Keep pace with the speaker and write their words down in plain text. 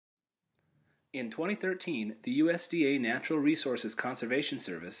In 2013, the USDA Natural Resources Conservation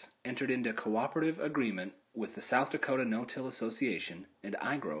Service entered into cooperative agreement with the South Dakota No-Till Association and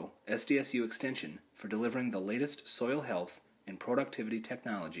iGrow SDSU Extension for delivering the latest soil health and productivity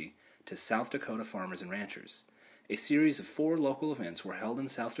technology to South Dakota farmers and ranchers. A series of 4 local events were held in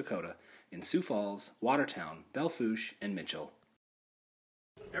South Dakota in Sioux Falls, Watertown, Belle Fourche, and Mitchell.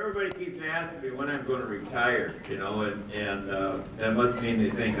 Everybody keeps asking me when I'm going to retire, and that must mean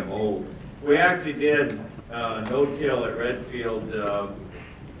they think I'm old. We actually did no-till at Redfield.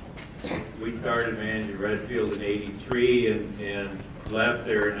 We started managing Redfield in '83 and left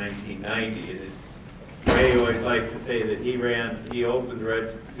there in 1990. And Ray always likes to say that he opened the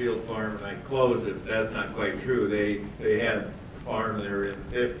Redfield farm and I closed it. That's not quite true. They had a farm there in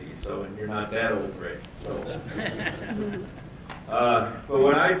the 50s, so and you're not that old, Ray. So. But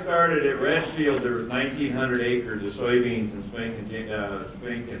when I started at Redfield, there was 1,900 acres of soybeans in Spink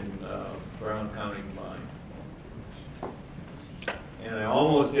and Brown County combined. And I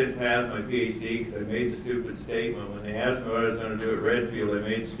almost didn't pass my PhD because I made the stupid statement. When they asked me what I was going to do at Redfield, I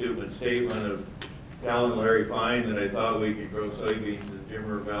made the stupid statement of telling Larry Fine that I thought we could grow soybeans in the Jim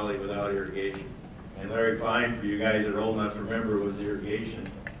River Valley without irrigation. And Larry Fine, for you guys that are old enough to remember, was the irrigation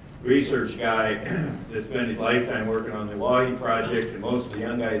research guy that spent his lifetime working on the Wahi project, and most of the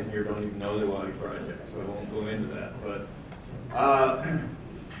young guys here don't even know the Wahi project, so I won't go into that. But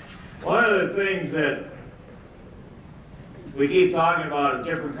one of the things that we keep talking about is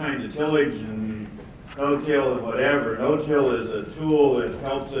different kinds of tillage and no-till and whatever. No-till is a tool that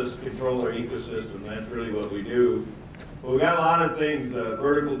helps us control our ecosystem. That's really what we do. But we got a lot of things,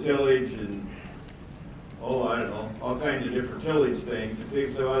 vertical tillage and I don't know, all kinds of different tillage things. And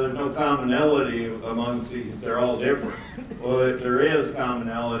people say, well, there's no commonality amongst these, they're all different. Well, there is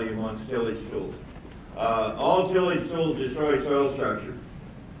commonality amongst tillage tools. All tillage tools destroy soil structure.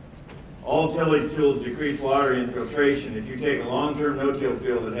 All tillage tools decrease water infiltration. If you take a long-term no-till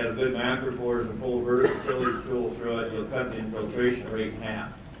field that has good macropores and pull a vertical tillage tool through it, you'll cut the infiltration rate in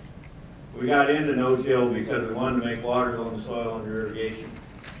half. We got into no-till because we wanted to make water go in the soil under irrigation.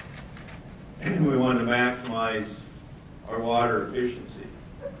 We wanted to maximize our water efficiency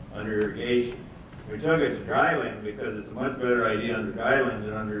under irrigation. We took it to dryland because it's a much better idea under dryland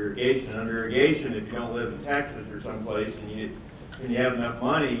than under irrigation. Under irrigation, if you don't live in Texas or someplace and you have enough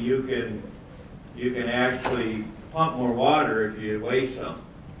money, you can actually pump more water if you waste some.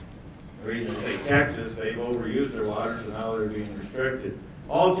 The reason I say Texas, they've overused their water, so now they're being restricted.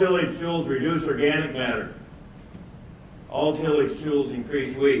 All tillage tools reduce organic matter. All tillage tools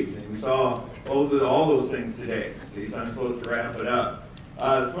increase weeds, and we saw all those things today. See, so I'm supposed to wrap it up.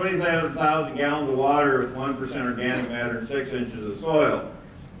 27,000 gallons of water with 1% organic matter and 6 inches of soil.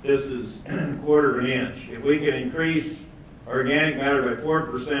 This is a quarter of an inch. If we can increase organic matter by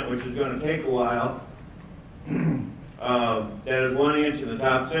 4%, which is going to take a while, that is 1 inch in the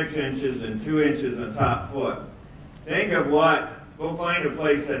top 6 inches and 2 inches in the top foot. Think of go find a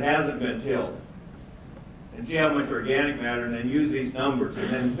place that hasn't been tilled and see how much organic matter, and then use these numbers. And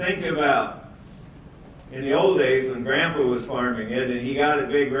then think about, in the old days when Grandpa was farming it, and he got a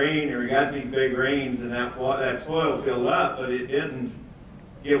big rain, or he got these big rains, and that soil filled up, but it didn't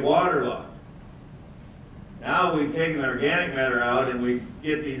get waterlogged. Now we've taken the organic matter out, and we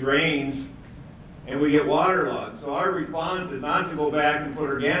get these rains, and we get waterlogged. So our response is not to go back and put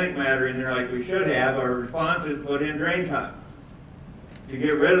organic matter in there like we should have. Our response is put in drain tile to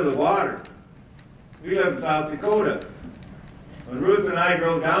get rid of the water. We live in South Dakota. When Ruth and I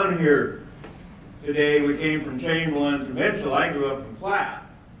drove down here today, we came from Chamberlain to Mitchell. I grew up in Platte.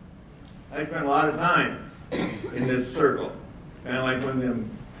 I spent a lot of time in this circle. Kind of like when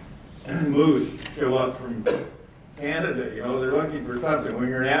them moose show up from Canada, they're looking for something. When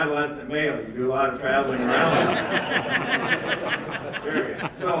you're an adolescent male, you do a lot of traveling around.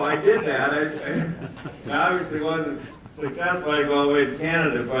 So I did that. I obviously wasn't successful. I go all the way to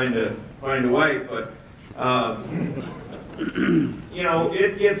Canada to find a wife, but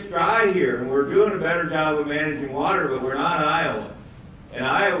it gets dry here, and we're doing a better job of managing water, but we're not Iowa. And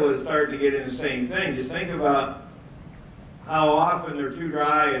Iowa is starting to get in the same thing. Just think about how often they're too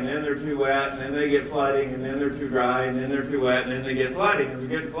dry, and then they're too wet, and then they get flooding, and then they're too dry, and then they're too wet, and then they get flooding. And we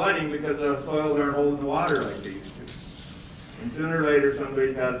get flooding because the soils aren't holding the water like they used to. And sooner or later,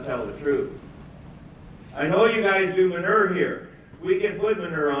 somebody's got to tell the truth. I know you guys do manure here. We can put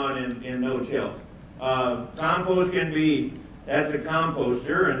manure on in no-till. Compost can be, that's a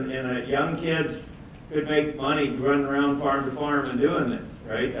composter, and young kids could make money running around farm to farm and doing this,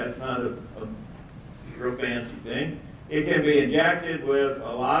 right? That's not a real fancy thing. It can be injected with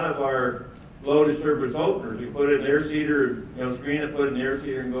a lot of our low disturbance openers. You put it in air seeder, screen it, put it in air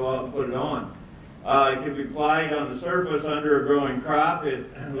seeder, and go out and put it on. It can be applied on the surface under a growing crop.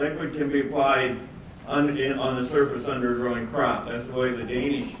 Liquid can be applied on the surface under a growing crop. That's the way the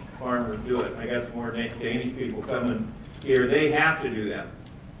Danish farmers do it. I got some more Danish people coming here. They have to do that.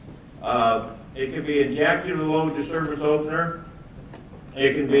 It can be injected with a low disturbance opener.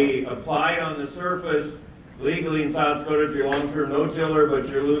 It can be applied on the surface legally in South Dakota if you're a long-term no-tiller, but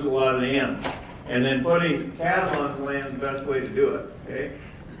you lose a lot of the end. And then putting cattle on the land is the best way to do it. Okay.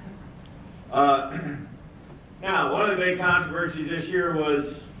 Now, one of the big controversies this year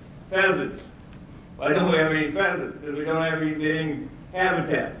was pheasants. Why don't we have any pheasants? Because we don't have any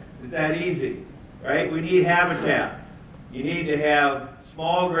habitat. It's that easy, right? We need habitat. You need to have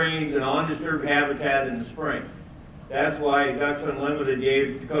small grains and undisturbed habitat in the spring. That's why Ducks Unlimited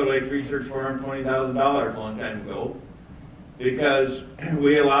gave Dakota Lakes Research Farm $20,000 a long time ago, because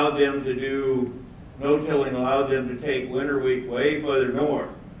we allowed them to do no-tilling, allowed them to take winter wheat way further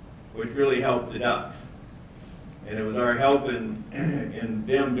north, which really helped the ducks. And it was our help in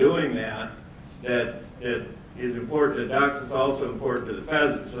them doing that is important to ducks. It's also important to the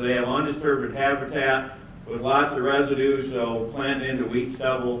pheasants. So they have undisturbed habitat with lots of residue, so planting into wheat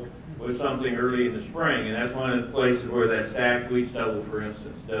stubble with something early in the spring. And that's one of the places where that stacked wheat stubble, for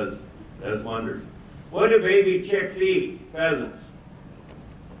instance, does wonders. What do baby chicks eat? Pheasants.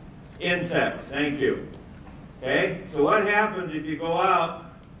 Insects. Thank you. Okay? So what happens if you go out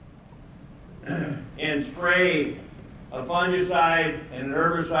and spray a fungicide and an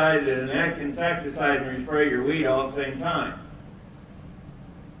herbicide and an insecticide and you spray your wheat all at the same time?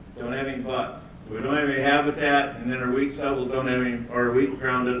 Don't have any bugs. So we don't have any habitat, and then our wheat stubbles don't have any, or our wheat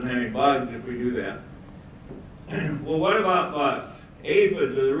ground doesn't have any bugs if we do that. Well, what about bugs?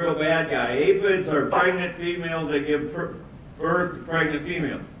 Aphids are the real bad guy. Aphids are pregnant females that give birth to pregnant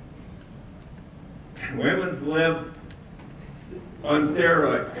females. Women's live on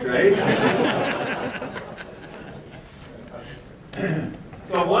steroids, right?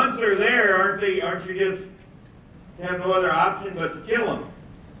 So once they're there, aren't you just have no other option but to kill them?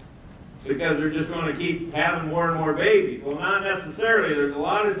 Because they're just going to keep having more and more babies. Well, not necessarily. There's a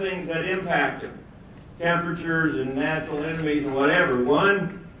lot of things that impact them. Temperatures and natural enemies and whatever.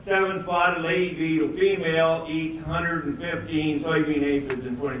 One 7-spotted lady beetle female eats 115 soybean aphids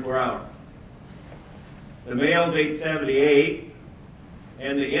in 24 hours. The males ate 78,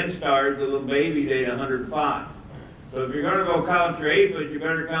 and the instars, the little babies, ate 105. So if you're going to go count your aphids, you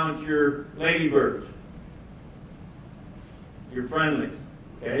better count your ladybirds, your friendlies,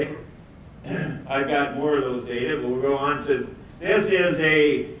 okay? I've got more of those data, but we'll go on to, this is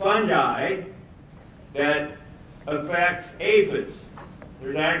a fungi that affects aphids.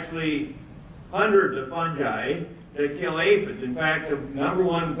 There's actually hundreds of fungi that kill aphids. In fact, the number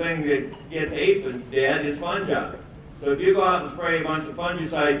one thing that gets aphids dead is fungi. So if you go out and spray a bunch of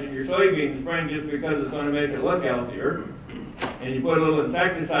fungicides in your soybean spring just because it's going to make it look healthier, and you put a little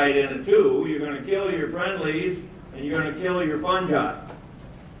insecticide in it too, you're going to kill your friendlies and you're going to kill your fungi.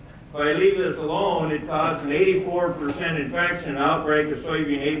 If I leave this alone, it caused an 84% infection outbreak of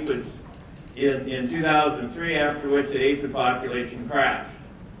soybean aphids in 2003, after which the aphid population crashed.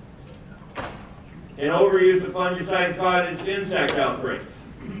 And overuse of fungicides caused insect outbreaks.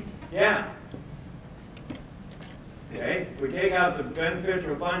 Yeah. Okay, if we take out the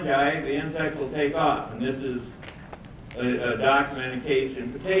beneficial fungi, the insects will take off. And this is a documented case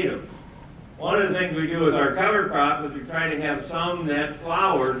in potatoes. One of the things we do with our cover crop is we try to have some that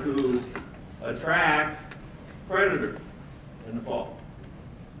flower to attract predators in the fall.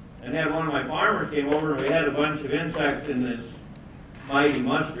 And had one of my farmers came over and we had a bunch of insects in this mighty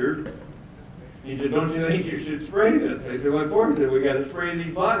mustard. He said, "Don't you think you should spray this?" I said, "What for?" He said, "We got to spray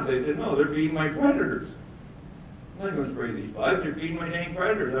these bugs." I said, "No, they're feeding my predators. I'm not going to spray these bugs. They're feeding my dang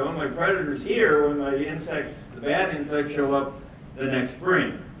predators. I want my predators here when my insects, the bad insects, show up the next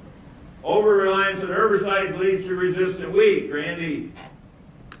spring." Over-reliance on herbicides leads to resistant weeds. Randy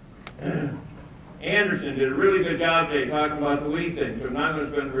Anderson did a really good job today talking about the weed thing, so I'm not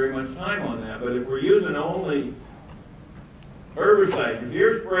going to spend very much time on that. But if we're using only herbicides, if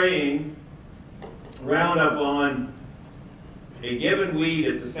you're spraying Roundup on a given weed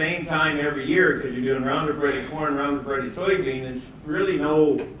at the same time every year because you're doing Roundup Ready corn, Roundup Ready soybean, it's really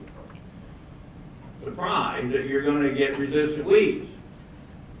no surprise that you're going to get resistant weeds.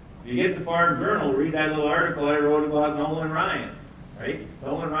 If you get the Farm Journal, read that little article I wrote about Nolan Ryan. Right?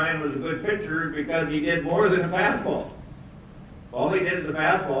 Nolan Ryan was a good pitcher because he did more than a fastball. All he did is a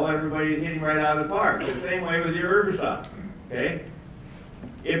fastball, everybody hit him right out of the park. The same way with your herbicide. Okay?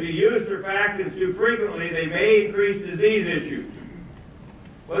 If you use surfactants too frequently, they may increase disease issues.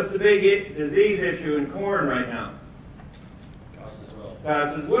 What's the big disease issue in corn right now? Cost as well.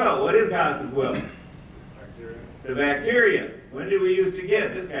 Goss's will. What is Goss's will? Bacteria. The bacteria. When did we used to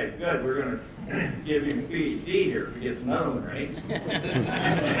get? This guy's good. We're going to give him a PhD here if he gets another one, right?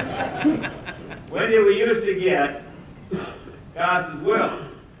 When did we used to get Goss's will?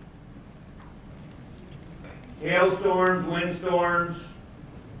 Hailstorms, windstorms,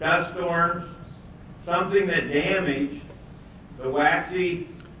 dust storms, something that damaged the waxy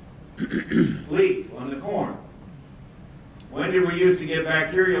leaf on the corn. When did we used to get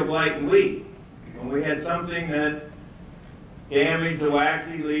bacterial blight in wheat? When we had something that damaged the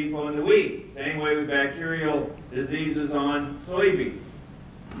waxy leaf on the wheat. Same way with bacterial diseases on soybeans.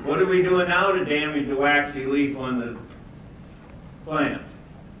 What are we doing now to damage the waxy leaf on the plant?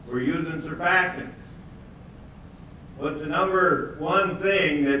 We're using surfactants. What's the number one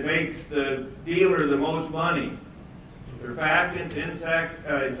thing that makes the dealer the most money? Surfactants,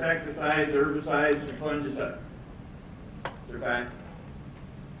 insecticides, herbicides, and fungicides. Surfactants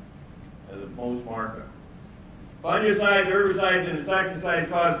are the most market. Fungicides, herbicides, and insecticides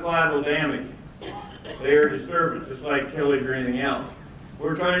cause collateral damage. They are disturbance, just like tillage or anything else.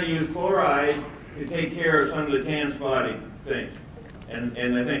 We're trying to use chloride to take care of some of the tan spotting things.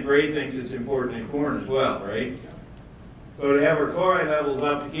 And I think Ray thinks it's important in corn as well, right? So to have our chloride levels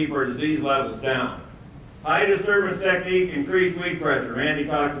up to keep our disease levels down. High disturbance technique, increased weed pressure. Randy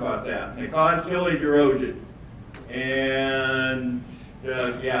talked about that. They cause tillage erosion. And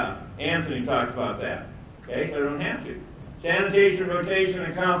yeah, Anthony talked about that. Okay, so I don't have to. Sanitation, rotation,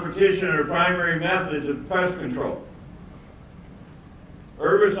 and competition are primary methods of pest control.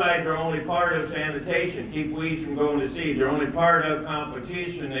 Herbicides are only part of sanitation, keep weeds from going to seed. They're only part of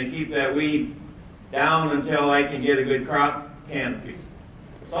competition. They keep that weed down until I can get a good crop canopy.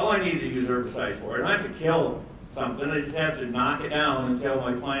 That's all I need to use herbicides for. I don't have to kill something. I just have to knock it down until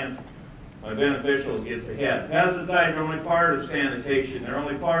my plants, my beneficials, gets ahead. Pesticides are only part of sanitation. They're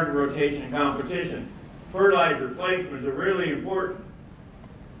only part of rotation and competition. Fertilizer placements are really important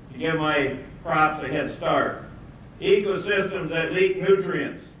to give my crops a head start. Ecosystems that leak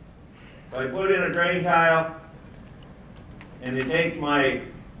nutrients. If I put in a drain tile and it takes my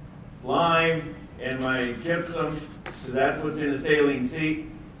lime and my gypsum, because that's what's in the saline seep,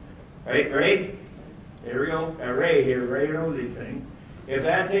 right, Ray? There we go. Got Ray here. Ray knows these things. If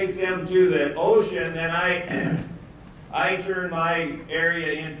that takes them to the ocean, then I turn my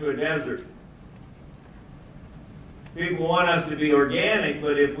area into a desert. People want us to be organic,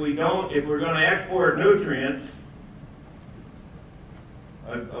 but if we don't, if we're going to export nutrients,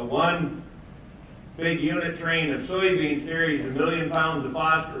 a one big unit train of soybeans carries 1 million pounds of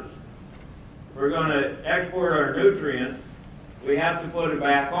phosphorus. If we're going to export our nutrients, we have to put it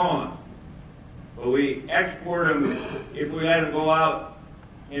back on. But we export them if we let them go out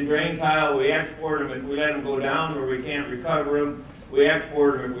in drain tile. We export them if we let them go down where we can't recover them. We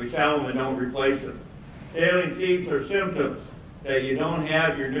export them if we sell them and don't replace them. Saline seeps are symptoms that you don't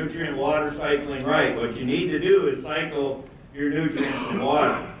have your nutrient water cycling right. What you need to do is cycle your nutrients and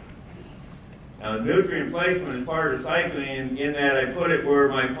water. Now, nutrient placement is part of cycling in that I put it where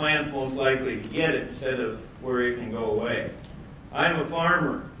my plant's most likely to get it instead of where it can go away. I'm a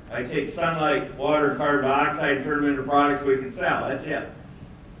farmer. I take sunlight, water, carbon dioxide, and turn them into products we can sell. That's it.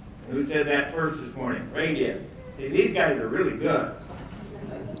 And who said that first this morning? Ray did. See, these guys are really good.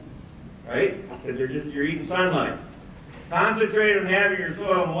 Right? Because you're eating sunlight. Concentrate on having your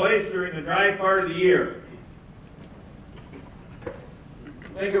soil moist during the dry part of the year.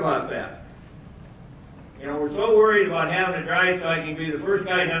 Think about that. You know, we're so worried about having it dry so I can be the first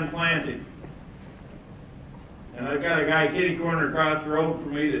guy done planting. And I've got a guy kitty corner across the road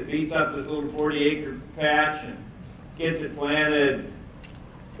from me that beats up this little 40-acre patch and gets it planted,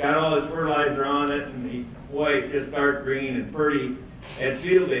 got all his fertilizer on it, and boy, it just dark green and pretty at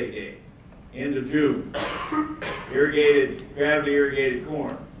field day, end of June. Irrigated, gravity irrigated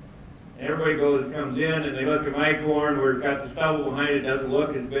corn. And everybody comes in and they look at my corn where it's got the stubble behind it, doesn't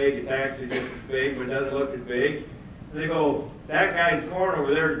look as big, it's actually just as big, but it doesn't look as big. And they go, that guy's corn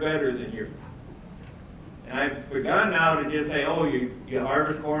over there is better than yours. And I've begun now to just say, oh, you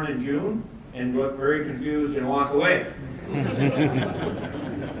harvest corn in June? And look very confused and walk away.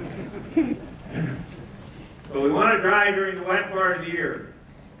 So we want to dry during the wet part of the year.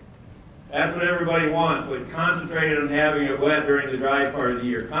 That's what everybody wants, but concentrate on having it wet during the dry part of the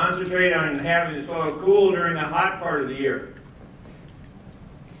year. Concentrate on having the soil cool during the hot part of the year.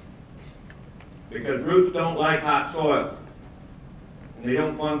 Because roots don't like hot soils. And they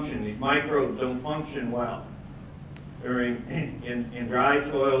don't function. These microbes don't function well in dry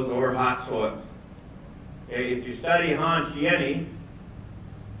soils or hot soils. Okay, if you study Hans Jenny,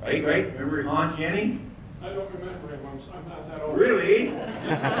 right? Remember Hans Jenny? I don't remember him. I'm not that old. Really?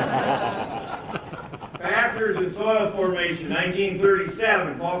 Factors in soil formation,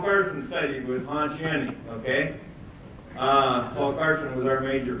 1937. Paul Carson studied with Hans Jenny, okay? Paul Carson was our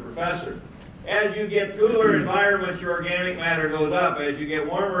major professor. As you get cooler environments, your organic matter goes up. As you get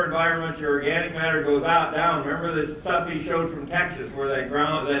warmer environments, your organic matter goes out, down. Remember this stuff he showed from Texas where that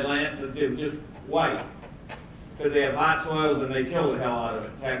ground, that land is just white. Because they have hot soils and they kill the hell out of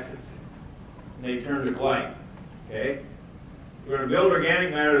it in Texas. And they turned it white, okay? You're going to build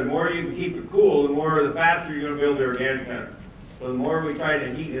organic matter, the more you can keep it cool, the faster you're going to build the organic matter. So the more we try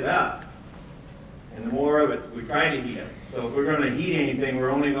to heat it up, and the more of it we try to heat up. So if we're going to heat anything,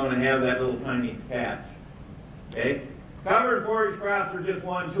 we're only going to have that little tiny patch. Okay? Cover and forage crops are just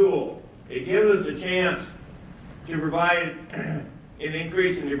one tool. It gives us a chance to provide an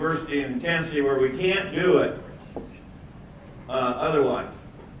increase in diversity and intensity where we can't do it otherwise.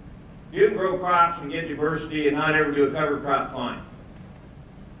 You can grow crops and get diversity and not ever do a cover crop, fine.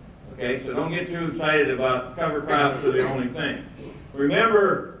 Okay, so don't get too excited about cover crops are the only thing.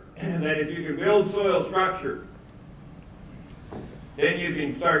 Remember that if you can build soil structure, then you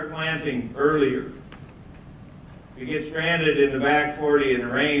can start planting earlier. If you get stranded in the back 40 in the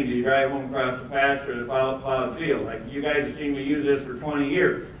rain, you drive home across the pasture to plow the field. Like you guys have seen me use this for 20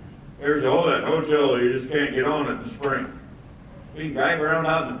 years. There's all that no-till, you just can't get on it in the spring. We can drive around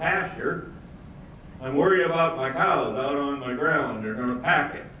out in the pasture. I'm worried about my cows out on my ground. They're going to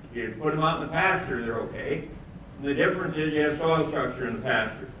pack it. You put them out in the pasture, they're okay. And the difference is you have soil structure in the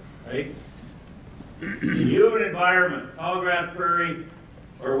pasture, right? Humid environment, tall grass prairie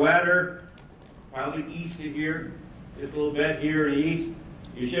or wetter, probably east of here, just a little bit here in the east,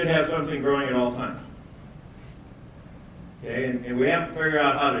 you should have something growing at all times. Okay, and we haven't figured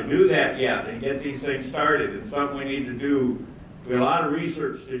out how to do that yet and get these things started. It's something we need to do. We have a lot of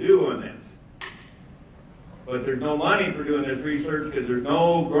research to do on this. But there's no money for doing this research because there's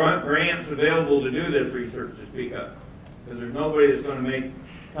no grants available to do this research to speak of. Because there's nobody that's going to make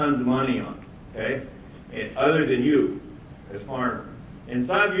tons of money on it, okay? Other than you, as farmers. In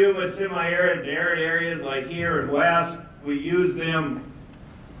subhumid, semi-arid, and arid areas like here and west, we use them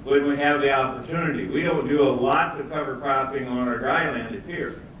when we have the opportunity. We don't do lots of cover cropping on our dry land at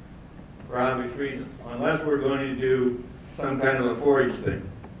Pierre, for obvious reasons, unless we're going to do some kind of a forage thing.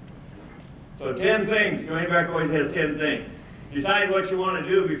 So 10 things. Dwayne Beck always has 10 things. Decide what you want to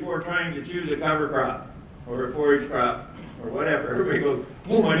do before trying to choose a cover crop or a forage crop or whatever. Everybody goes,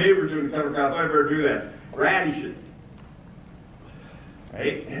 oh, my neighbor's doing a cover crop, I better do that. Radishes.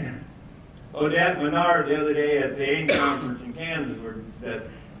 Right? Odette Menard the other day at the AIM conference in Kansas that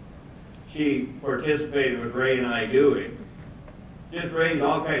she participated with Ray and I doing, just raised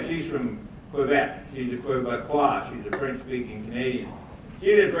all kinds. She's from Quebec. She's a Quebecois. She's a French-speaking Canadian.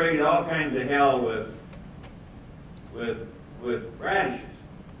 She just raised all kinds of hell with radishes.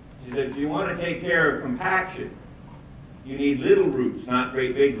 She said, if you want to take care of compaction, you need little roots, not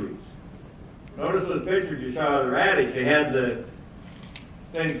great big roots. Notice those pictures you saw of the radish. They had the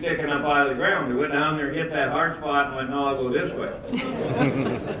thing sticking up out of the ground. They went down there, hit that hard spot, and went, no, I'll go this way.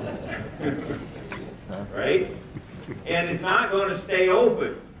 Right? And it's not going to stay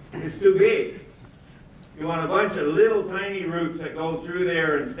open. It's too big. You want a bunch of little tiny roots that go through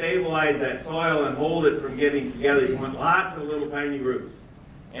there and stabilize that soil and hold it from getting together. You want lots of little tiny roots.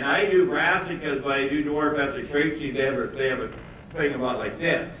 And I do brassicas, but I do dwarf Essex rapeseed. They have a thing about like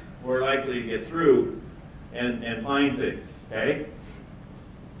this. We're likely to get through and find things, okay?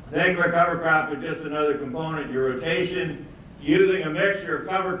 Then cover crop is just another component. Your rotation, using a mixture of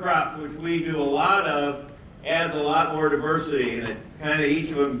cover crops, which we do a lot of, adds a lot more diversity, and it kind of each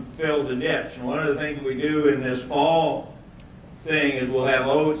of them fills a niche. And one of the things we do in this fall thing is we'll have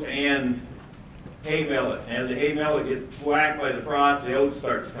oats and hay millet. And as the hay millet gets whacked by the frost, the oat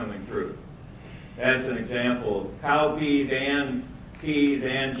starts coming through. That's an example. Cowpeas and peas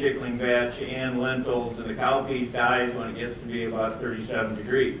and chickling vetch and lentils, and the cowpeas dies when it gets to be about 37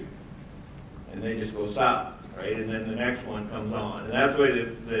 degrees. And they just go south, right? And then the next one comes on. And that's the way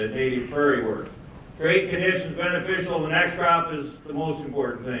the native prairie works. Great conditions beneficial. The next crop is the most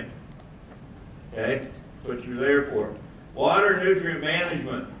important thing. Okay? That's what you're there for. Water nutrient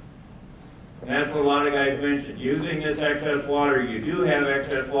management. And that's what a lot of guys mentioned. Using this excess water, you do have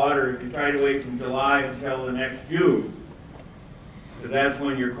excess water if you try to wait from July until the next June. Because that's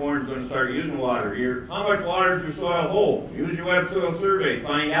when your corn's going to start using water. How much water does your soil hold? Use your web soil survey.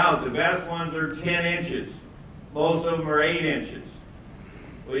 Find out. The best ones are 10 inches. Most of them are 8 inches.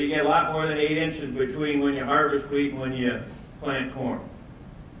 Well, you get a lot more than 8 inches between when you harvest wheat and when you plant corn.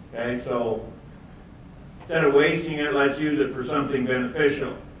 Okay, so instead of wasting it, let's use it for something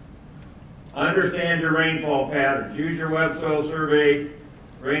beneficial. Understand your rainfall patterns. Use your web soil survey,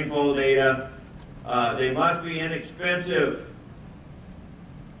 rainfall data. They must be inexpensive.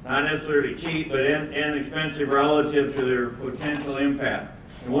 Not necessarily cheap, but inexpensive relative to their potential impact.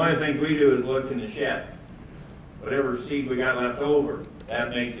 And one of the things we do is look in the shed. Whatever seed we got left over, that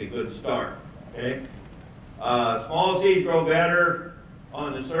makes a good start. Okay? Small seeds grow better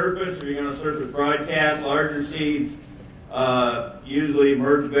on the surface. If you're going to surface broadcast, larger seeds usually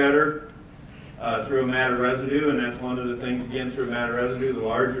emerge better through a matter residue, and that's one of the things again through a matter residue. The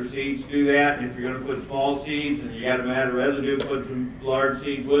larger seeds do that, and if you're going to put small seeds and you got a matter residue, put some large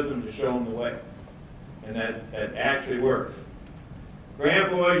seeds with them to show them the way. And that actually works.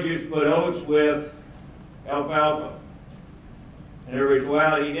 Grandpa always used to put oats with alfalfa. And everybody said,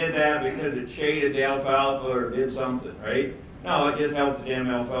 well, he did that because it shaded the alfalfa or did something, right? No, it just helped the damn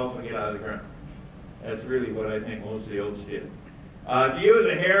alfalfa get out of the ground. That's really what I think most of the oats did. If you use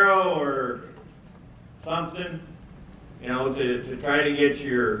a harrow or something, you know, to try to get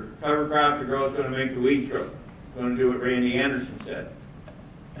your cover crop to grow, it's going to make the weeds grow. It's going to do what Randy Anderson said.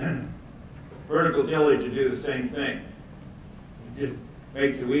 Vertical tillage will do the same thing. It just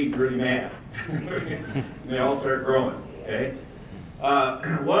makes the weeds really mad. They all start growing, okay?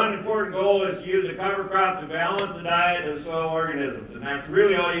 One important goal is to use a cover crop to balance the diet of soil organisms, and that's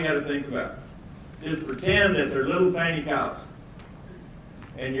really all you got to think about. Just pretend that they're little tiny cows,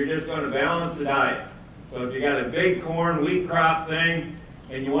 and you're just going to balance the diet. So if you got a big corn, wheat crop thing,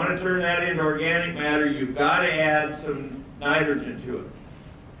 and you want to turn that into organic matter, you've got to add some nitrogen to it.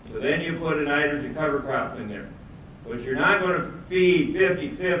 So then you put a nitrogen cover crop in there. But you're not going to feed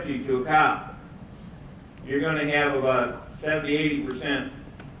 50-50 to a cow. You're going to have about 70-80%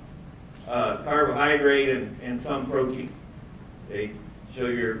 carbohydrate and some protein. Okay? So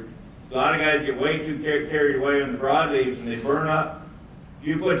a lot of guys get way too carried away on the broadleaves and they burn up. If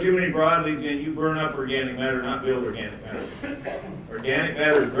you put too many broadleaves in, you burn up organic matter, not build organic matter. Organic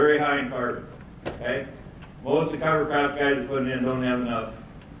matter is very high in carbon. Okay? Most of the cover crops guys are putting in don't have enough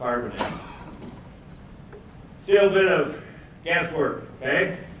carbon in it. Still a bit of guesswork,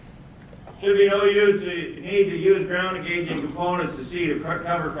 okay? Should be no need to use ground engaging components to seed a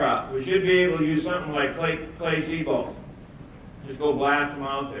cover crop. We should be able to use something like clay seed balls. Just go blast them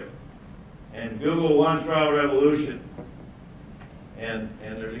out there. And Google one straw revolution. And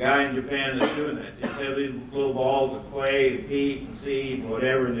there's a guy in Japan that's doing that. Just have these little balls of clay and peat and seed and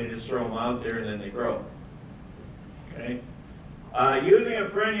whatever, and they just throw them out there and then they grow. Okay? Using a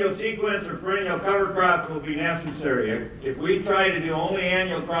perennial sequence or perennial cover crop will be necessary. If we try to do only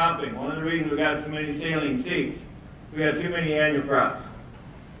annual cropping, one of the reasons we got so many saline seeds is we have too many annual crops.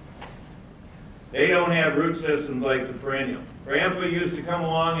 They don't have root systems like the perennial. Grandpa used to come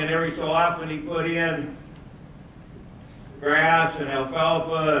along and every so often he put in grass and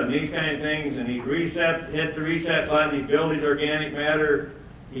alfalfa and these kind of things, and he'd hit the reset button, he'd build his organic matter,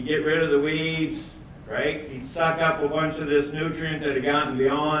 he'd get rid of the weeds, right? He'd suck up a bunch of this nutrient that had gotten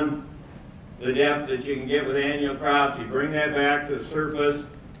beyond the depth that you can get with annual crops. He'd bring that back to the surface.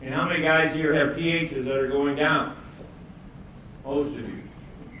 And how many guys here have pHs that are going down? Most of you.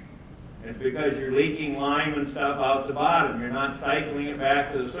 It's because you're leaking lime and stuff out the bottom. You're not cycling it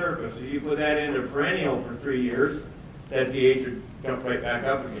back to the surface. If you put that into perennial for 3 years, that pH would jump right back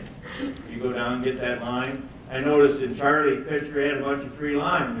up again. You go down and get that lime. I noticed in Charlie's picture he had a bunch of free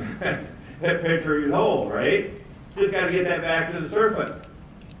lime. That picture is whole, right? Just got to get that back to the surface.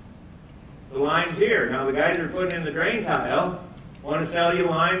 The lime's here. Now the guys that are putting in the drain tile want to sell you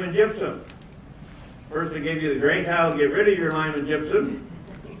lime and gypsum. First they give you the drain tile to get rid of your lime and gypsum,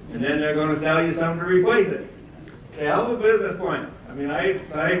 and then they're going to sell you something to replace it. It's a hell of a business plan. I mean,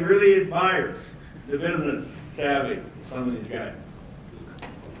 I really admire the business savvy of some of these guys.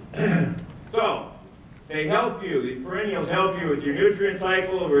 So, they help you, these perennials help you with your nutrient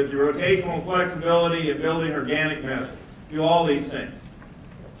cycle, with your rotational flexibility, and building organic matter. Do all these things.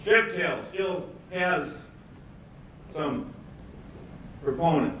 Strip till still has some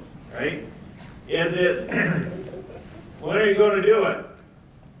proponents, right? Is it, when are you going to do it?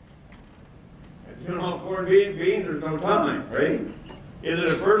 If you're doing all corn beans, there's no time, right? Is it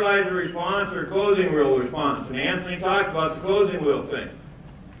a fertilizer response or a closing wheel response? And Anthony talked about the closing wheel thing.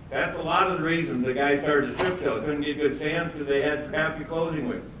 That's a lot of the reasons the guys started to strip till. They couldn't get good stands because they had crappy closing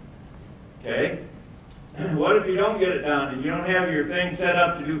wheels. Okay? What if you don't get it done and you don't have your thing set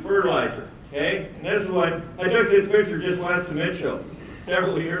up to do fertilizer? Okay? And this is what, I took this picture just west of Mitchell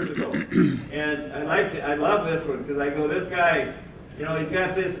several years ago. And I love this one because I go, this guy, you know, he's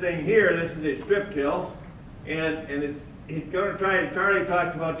got this thing here, this is his strip till, and he's going to try to, Charlie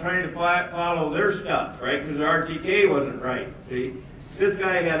talked about trying to follow their stuff, right? Because the RTK wasn't right, see? This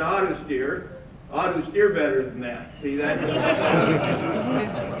guy had auto steer. Auto steer better than that. See that?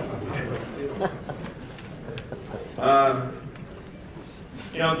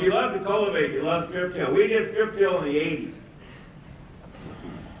 You know, if you love to cultivate, you love strip till. We did strip till in the 80s.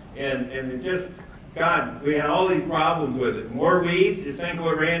 And it just, God, we had all these problems with it. More weeds, just think of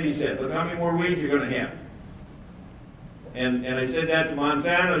what Randy said. Look how many more weeds you're going to have. And I said that to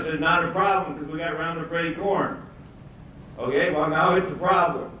Monsanto. I said, not a problem because we got Roundup Ready corn. Okay, well now it's a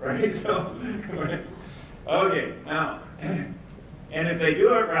problem, right? So, okay, now, and if they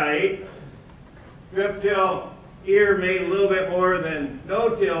do it right, strip till here made a little bit more than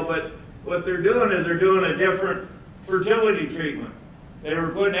no-till, but what they're doing is they're doing a different fertility treatment. They were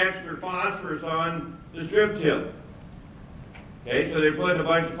putting extra phosphorus on the strip till. Okay, so they put a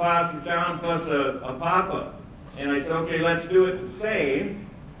bunch of phosphorus down plus a pop-up. And I said, okay, let's do it the same.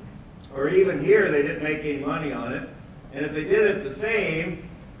 Or even here, they didn't make any money on it. And if they did it the same,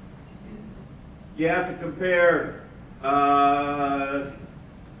 you have to compare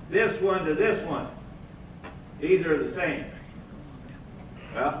this one to this one. These are the same.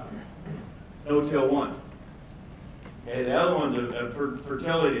 Well, no-till one. Okay, the other one's a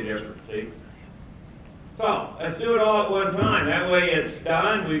fertility difference, see? So, let's do it all at one time. That way it's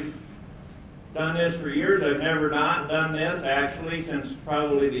done. We've done this for years. I've never not done this, actually, since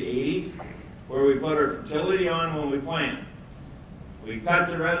probably the 80s, where we put our fertility on when we plant. We cut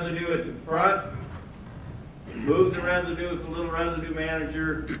the residue at the front, move the residue with the little residue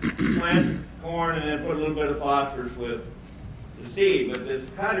manager, plant corn, and then put a little bit of phosphorus with the seed. But this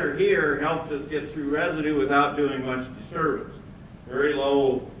cutter here helps us get through residue without doing much disturbance. Very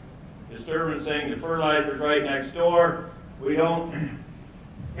low disturbance thing. The fertilizer's right next door. We don't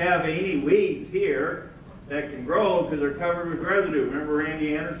have any weeds here that can grow because they're covered with residue. Remember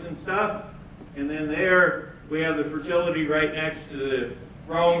Randy Anderson stuff? And then there we have the fertility right next to the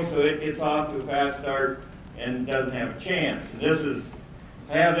row, so it gets off to a fast start and doesn't have a chance. And this is,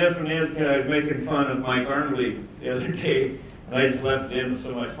 I have this one in because I was making fun of Mike Arnley the other day, and I just left it in with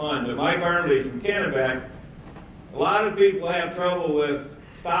so much fun. But Mike Arnley's from Kennebec. A lot of people have trouble with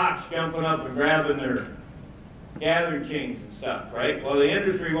stocks jumping up and grabbing their gathering chains and stuff, right? Well, the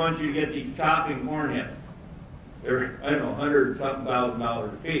industry wants you to get these chopping corn heads. They're, I don't know, $100-something thousand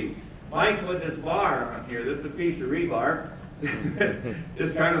a piece. Mike put this bar on here. This is a piece of rebar.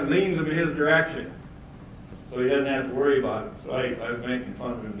 This kind of leans him in his direction, so he doesn't have to worry about it. So I was making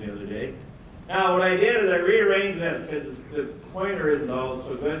fun of him the other day. Now, what I did is I rearranged this because the pointer isn't all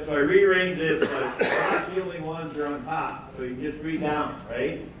so good. So I rearranged this so the top yielding ones are on top, so you can just read down,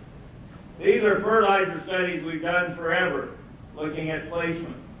 right? These are fertilizer studies we've done forever, looking at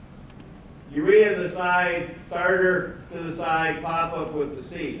placement. Urea to the side, starter to the side, pop up with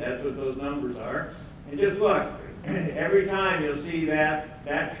the seed. That's what those numbers are. And just look, every time you'll see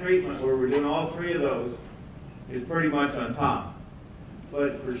that treatment where we're doing all three of those is pretty much on top.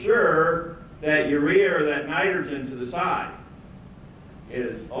 But for sure, that urea or that nitrogen to the side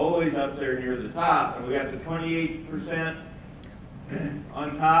is always up there near the top. And we got the 28%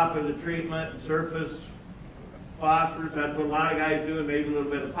 on top of the treatment, surface phosphorus. That's what a lot of guys do, and maybe a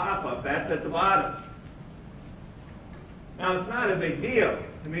little bit of pop-up. That's at the bottom. Now, it's not a big deal.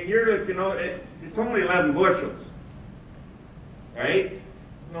 I mean, you're looking, it's only 11 bushels, right?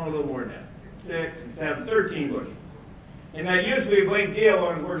 No, a little more than that. 6, 7, 13 bushels. And that used to be a big deal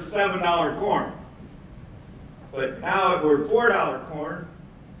when we're $7 corn. But now we're $4 corn,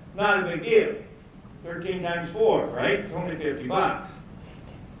 not a big deal. 13 times 4, right? It's only 50 bucks.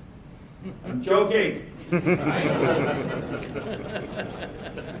 I'm joking.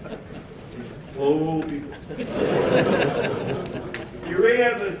 Slow people.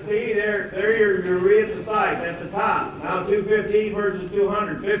 Urea, see, there your urea at the sides, at the top. Now 215 versus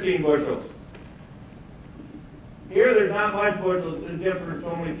 200, 15 bushels. Here there's not much bushels, the difference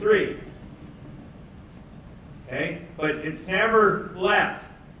only 3. Okay, but it's never less.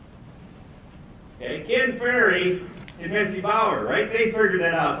 Okay, Ken Ferry and Missy Bauer, right? They figured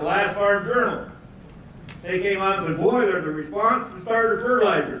that out, the last Farm Journal. They came out and said, boy, there's a response to starter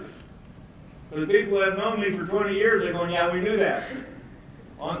fertilizers. So the people who have known me for 20 years, they're going, yeah, we knew that.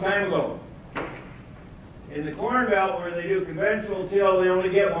 Long time ago. In the Corn Belt where they do conventional till, they only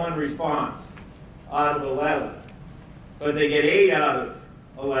get 1 response out of 11. But they get 8 out of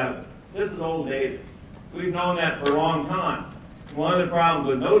 11. This is old data. We've known that for a long time. One of the problems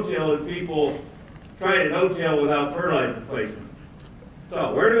with no-till is people try to no-till without fertilizer placement.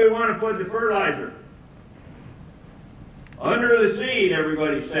 So where do we want to put the fertilizer? Under the seed,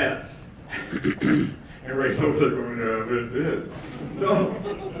 everybody says. Everybody's over there going, yeah, it is. So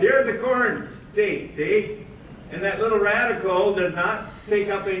here's the corn seed, see? And that little radicle does not take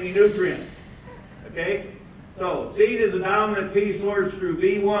up any nutrients. Okay? So, seed is the dominant pea source through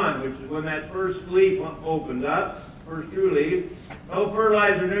V1, which is when that first leaf opens up, first true leaf. No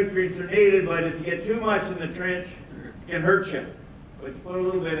fertilizer nutrients are needed, but if you get too much in the trench, it can hurt you. But you put a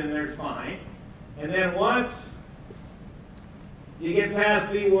little bit in there, it's fine. And then once you get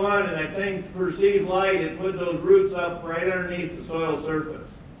past V1 and that thing perceives light, it puts those roots up right underneath the soil surface.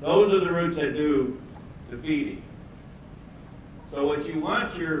 Those are the roots that do the feeding. So what you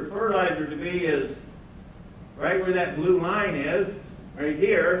want your fertilizer to be is right where that blue line is, right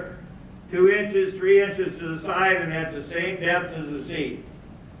here, 2 inches, 3 inches to the side, and at the same depth as the seed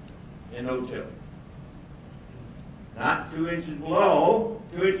in no-till. Not 2 inches below.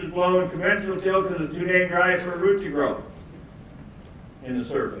 2 inches below in conventional till because it's too dang dry for a root to grow in the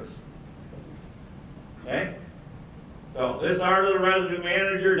surface. Okay? So this is our little residue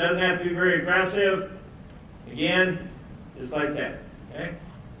manager. Doesn't have to be very aggressive. Again, just like that. Okay?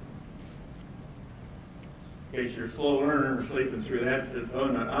 In case you're a slow learner and sleeping through that,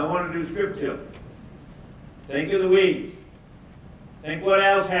 I want to do strip till. Think of the weeds. Think what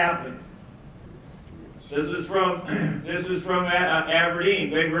else happened. This is from Aberdeen,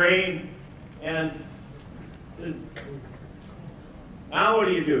 big rain, and now what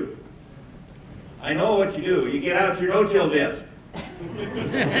do? I know what you do. You get out your no-till disc.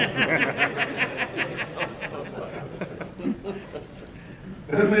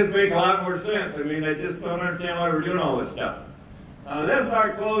 Doesn't this make a lot more sense? I mean, I just don't understand why we're doing all this stuff. This is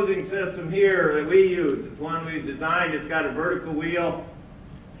our closing system here that we use. It's one we've designed. It's got a vertical wheel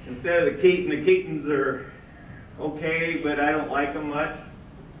instead of the Keaton. The Keatons are okay, but I don't like them much.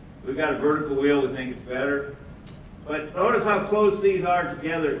 We've got a vertical wheel. We think it's better. But notice how close these are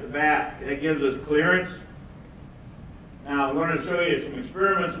together at the back. That gives us clearance. Now, I'm going to show you some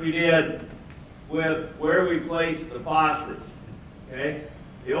experiments we did with where we place the phosphorus. Okay?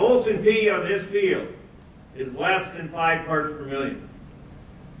 The Olsen P on this field is less than 5 parts per million.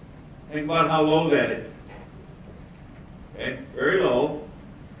 Think about how low that is. Okay? Very low.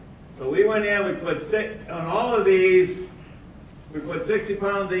 So we went in, we put on all of these, we put 60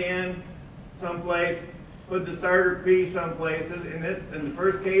 pounds in someplace, put the starter P some places. In the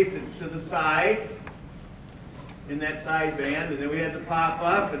first case, it's to the side, in that side band, and then we had the pop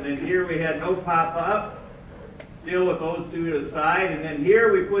up, and then here we had no pop up. Deal with those two to the side, and then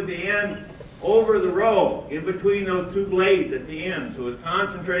here we put the end over the row, in between those two blades at the end. So it's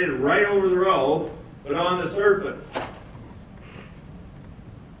concentrated right over the row, but on the surface.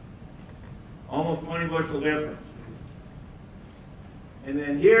 Almost 20 bushel difference. And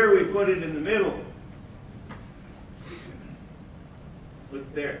then here we put it in the middle.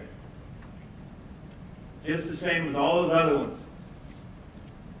 Look there. Just the same as all those other ones.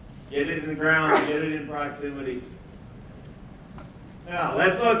 Get it in the ground, get it in proximity. Now,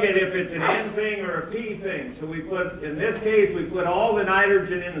 let's look at if it's an N thing or a P thing. So we put, in this case, we put all the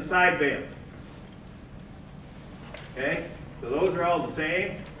nitrogen in the side band. Okay? So those are all the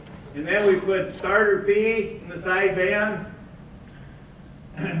same. And then we put starter P in the side band,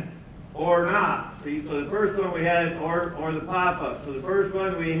 or not. See, so the first one we had, or the pop-up. So the first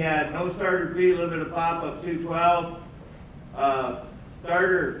one we had no starter P, a little bit of pop-up, 212.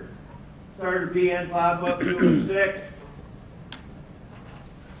 Starter P and pop-up, 206.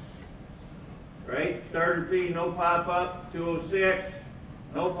 Right? Starter P, no pop-up, 206.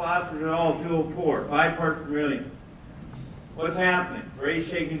 No phosphorus at all, 204. 5 parts per million. What's happening? Ray's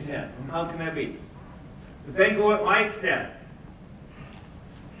shaking his head. How can that be? But think of what Mike said.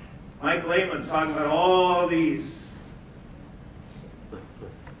 Mike Lehman's talking about all these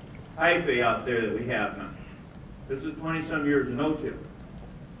hyphae out there that we have now. This is 20-some years of no-till.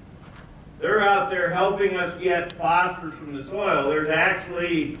 They're out there helping us get phosphorus from the soil. There's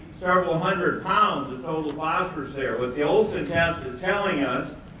actually several hundred pounds of total phosphorus there. What the Olsen test is telling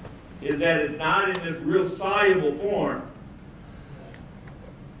us is that it's not in this real soluble form.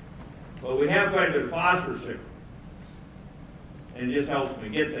 But we have quite a bit of phosphorus here. And it just helps me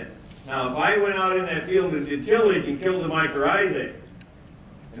get that. Now, if I went out in that field and did tillage and killed the mycorrhizae,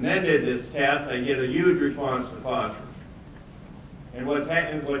 and then did this test, I'd get a huge response to phosphorus. And what's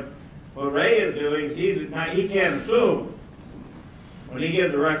happening, what Ray is doing is he can't assume, when he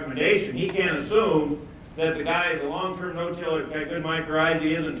gives a recommendation, he can't assume that the guy is a long-term no-tiller that's got good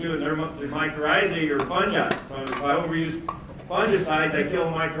mycorrhizae isn't too, and their mycorrhizae are fungi. So if I overuse fungicides, I kill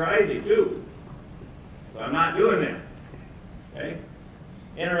the mycorrhizae too. So I'm not doing that. Okay?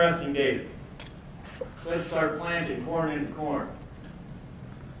 Interesting data. Let's start planting corn into corn.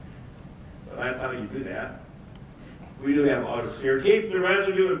 So that's how you do that. We do have auto steer. Keep the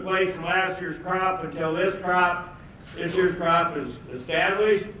residue in place from last year's crop until this year's crop is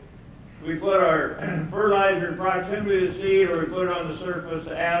established. We put our fertilizer in proximity to the seed, or we put it on the surface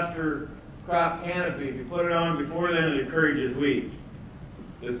after crop canopy. If you put it on before then, it encourages weeds.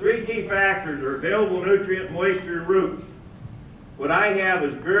 The three key factors are available nutrient, moisture, and roots. What I have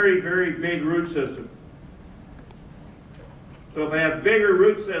is very, very big root system. So if I have bigger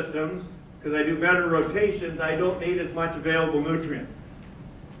root systems, because I do better rotations, I don't need as much available nutrient.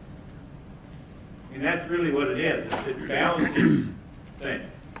 And that's really what it is. It's a balancing thing.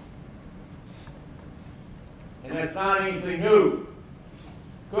 And that's not anything new.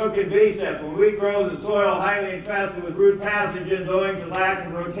 Cook and Bee says, when wheat grows in soil highly infested with root pathogens owing to lack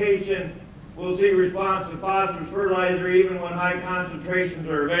of rotation, we'll see response to phosphorus fertilizer even when high concentrations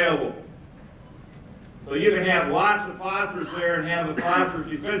are available. So you can have lots of phosphorus there and have a phosphorus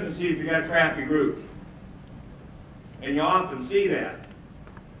deficiency if you got crappy roots. And you often see that.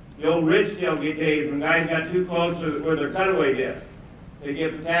 The old ridge-tail days when guys got too close to where their cutaway disc, they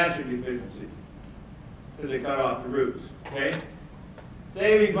get potassium deficiency because they cut off the roots. Okay?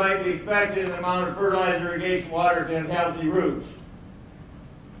 Savings might be expected in the amount of fertilizer, irrigation, water to have healthy roots.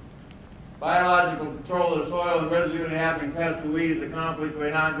 Biological control of the soil and residue inhabiting pests and weeds is accomplished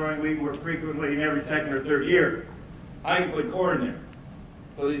by not growing wheat more frequently in every second or third year. I can put corn there.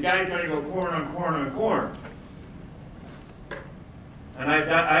 So these guys try to go corn on corn on corn. And I've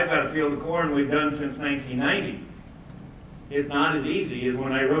got a field of corn we've done since 1990. It's not as easy as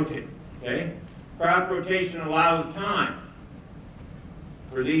when I rotate. Okay? Crop rotation allows time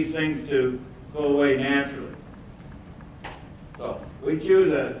for these things to go away naturally. So we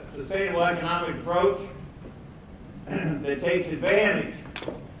choose a sustainable economic approach that takes advantage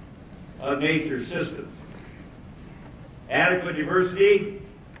of nature's systems. Adequate diversity,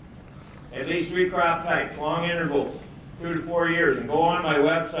 at least 3 crop types, long intervals, 2 to 4 years. And go on my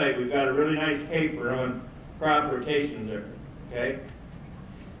website, we've got a really nice paper on crop rotations there. Okay?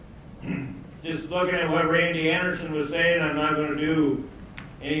 Just looking at what Randy Anderson was saying, I'm not going to do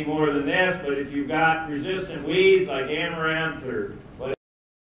any more than this, but if you've got resistant weeds like amaranth or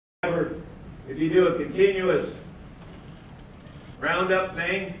whatever, if you do a continuous roundup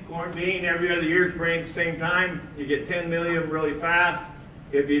thing, corn bean every other year, spring at the same time, you get 10 million really fast.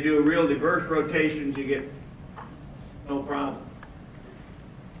 If you do real diverse rotations, you get no problem.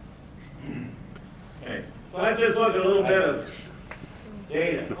 Okay, so let's just look at a little bit of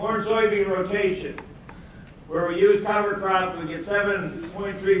data. Corn-soybean rotation. Where we use cover crops, we get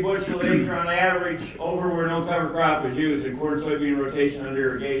 7.3 bushel an acre on average over where no cover crop was used in corn-soybean rotation under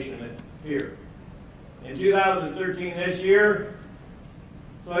irrigation here. In 2013, this year,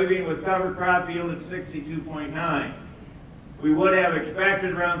 soybean with cover crop yielded 62.9. We would have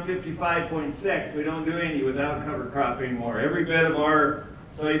expected around 55.6. We don't do any without cover crop anymore. Every bit of our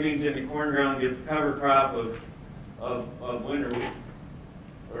soybeans in the corn ground gets a cover crop of winter wheat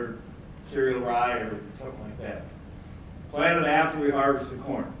or cereal rye or something like that. Planted after we harvest the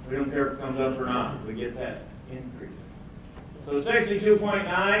corn. We don't care if it comes up or not. We get that increase. So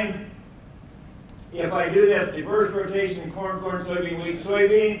 62.9. If I do this diverse rotation, corn, soybean, wheat,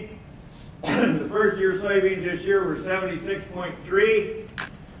 soybean, the first year soybeans this year were 76.3.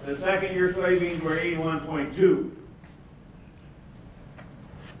 The second year soybeans were 81.2.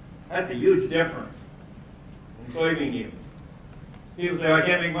 That's a huge difference in soybean yield. People say, I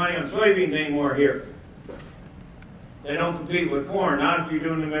can't make money on soybeans anymore here. They don't compete with corn. Not if you're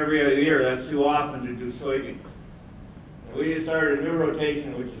doing them every other year. That's too often to do soybeans. We just started a new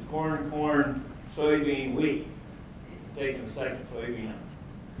rotation, which is corn, soybean, wheat. Taking the second soybean out.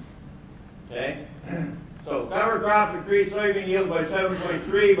 Okay? So cover crop increased soybean yield by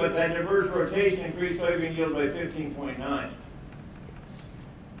 7.3, but that diverse rotation increased soybean yield by 15.9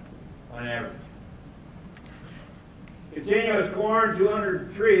 on average. Continuous corn,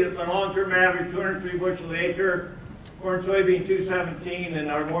 203. That's a long-term average, 203 bushel an acre. Corn, soybean, 217, and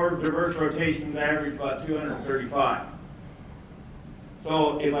our more diverse rotations average about 235.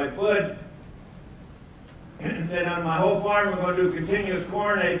 So if I put, said on my whole farm we're going to do continuous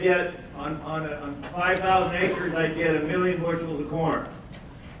corn, I'd get, on 5,000 acres, I'd get 1 million bushels of corn.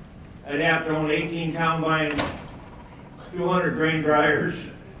 I'd have to own 18 combines, 200 grain dryers.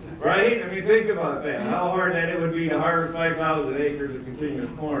 Right? I mean, think about that. How hard that it would be to harvest 5,000 acres of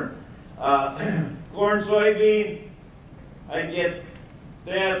continuous corn. Corn, soybean, I'd get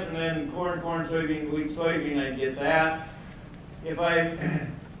this, and then corn, soybean, wheat, soybean, I'd get that. If I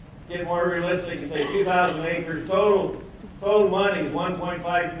get more realistic and say 2,000 acres total money is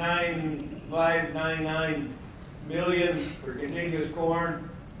 1.599 million for continuous corn,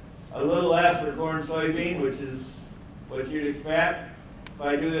 a little less for corn, soybean, which is what you'd expect. If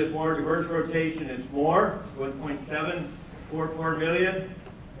I do this more diverse rotation, it's more, 1.744 million.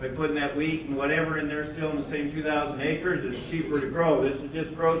 If I put in that wheat and whatever in there still in the same 2,000 acres, it's cheaper to grow. This is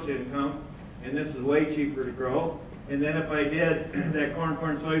just gross income, and this is way cheaper to grow. And then if I did that corn,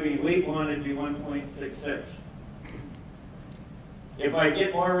 soybean, wheat one, it'd be 1.66. If I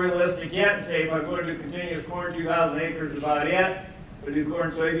get more realistic yet and say if I'm going to do continuous corn, 2,000 acres is about it. If I do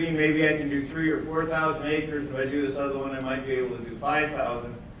corn, soybean, maybe I can do 3,000 or 4,000 acres. If I do this other one, I might be able to do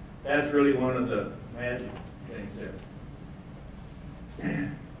 5,000. That's really one of the magic things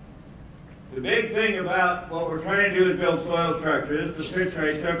there. The big thing about what we're trying to do is build soil structure. This is a picture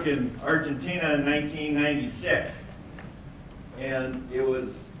I took in Argentina in 1996. And it was,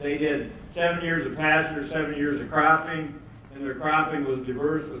 they did 7 years of pasture, 7 years of cropping, and their cropping was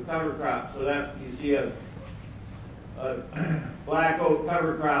diverse with cover crops. So that, you see a black oak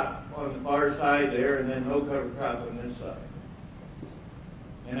cover crop on the far side there, and then no cover crop on this side.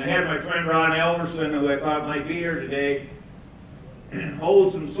 And I had my friend Ron Elverson, who I thought might be here today,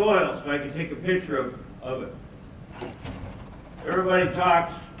 hold some soil so I could take a picture of it. Everybody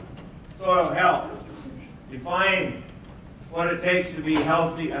talks soil health. Define what it takes to be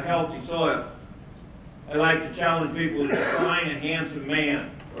healthy, a healthy soil. I like to challenge people to define a handsome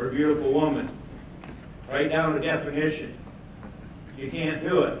man or a beautiful woman. Write down a definition. You can't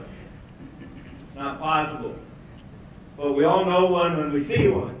do it. It's not possible. But we all know one when we see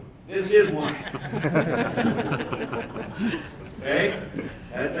one. This is one. Okay?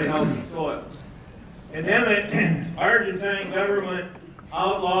 That's a healthy soil. And then the Argentine government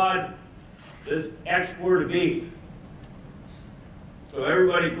outlawed this export of beef. So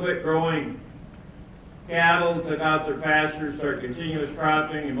everybody quit growing cattle, took out their pastures, started continuous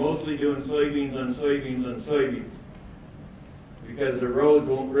cropping, and mostly doing soybeans on soybeans on soybeans. Because the roads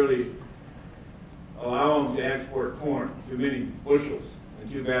won't really allow them to export corn, too many bushels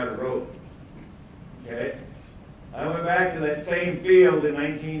and too bad a road. Okay? I went back to that same field in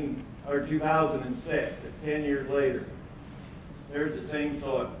 2006, 10 years later. There's the same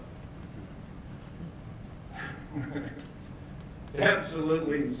soil.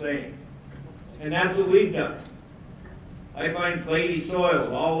 Absolutely insane. And that's what we've done. I find clayey soils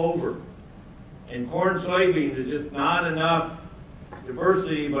all over. And corn, soybeans is just not enough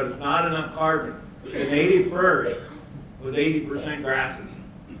diversity, but it's not enough carbon. The native prairie was 80% grasses.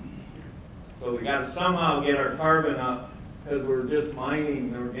 So we got to somehow get our carbon up because we're just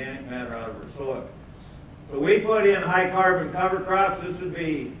mining the organic matter out of our soil. So we put in high carbon cover crops. This would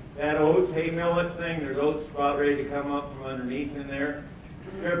be that oats, hay millet thing. There's oats about ready to come up from underneath in there.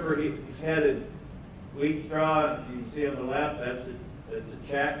 Stripper, he's headed wheat straw. You can see on the left, that's a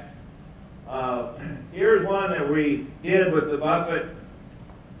check. Here's one that we did with the Buffett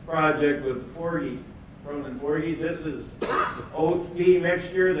project with Forgy, from Forgy. This is oats pea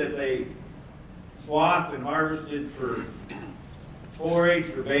mixture that they swathed and harvested for forage,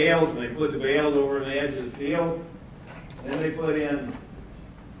 for bales, and they put the bales over on the edge of the field. And then they put in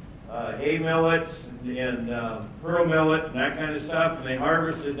hay millets and pearl millet and that kind of stuff, and they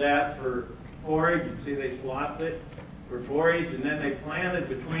harvested that for forage. You can see they swapped it for forage, and then they planted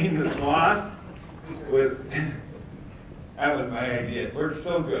between the swaths with, that was my idea. It worked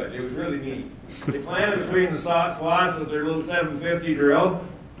so good. It was really neat. They planted between the swaths with their little 750 drill,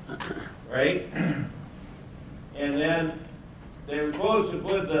 right? And then they were supposed to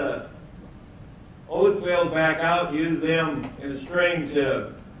put the oat bales back out and use them in a string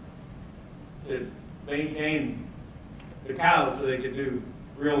to maintain the cows so they could do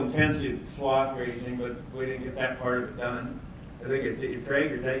real intensive swath grazing, but we didn't get that part of it done. I think it's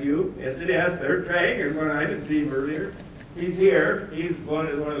Traeger. Is that you? Yes, it is. There's Traeger. I didn't see him earlier. He's here. He's one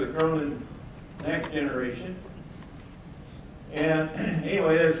of the Cronin next generation. And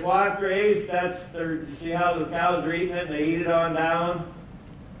anyway, they're swath grazed. You see how the cows are eating it, and they eat it on down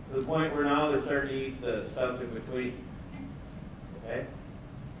to the point where now they're starting to eat the stuff in between. Okay?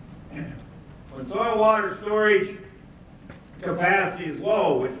 When soil water storage capacity is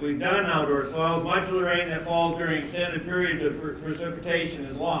low, which we've done in outdoor soils, much of the rain that falls during extended periods of precipitation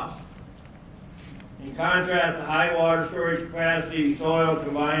is lost. In contrast, the high water storage capacity soil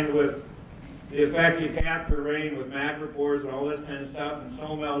combined with the effective capture of rain with macropores and all this kind of stuff and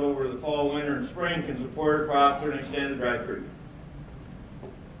snow melt over the fall, winter, and spring can support crops for an extended dry period.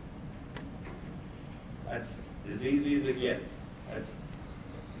 That's as easy as it gets.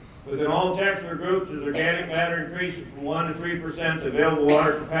 Within all texture groups, as organic matter increases from 1 to 3%, available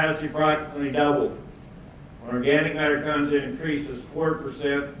water capacity approximately doubled. When organic matter content increases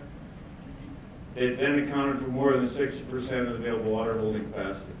 4%, it then accounted for more than 60% of available water holding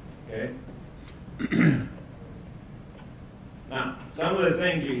capacity. Okay? of the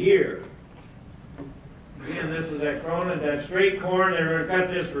things you hear. Again, this is that corn, that straight corn. They're going to cut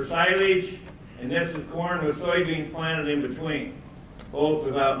this for silage, and this is corn with soybeans planted in between, both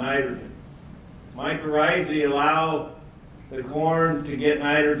without nitrogen. Mycorrhizae allow the corn to get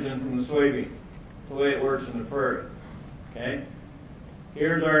nitrogen from the soybeans. That's the way it works in the prairie. Okay?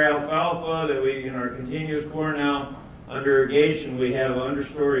 Here's our alfalfa that we, in our continuous corn now, under irrigation, we have an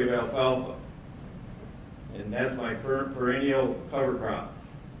understory of alfalfa. And that's my perennial cover crop.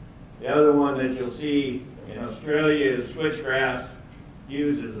 The other one that you'll see in Australia is switchgrass,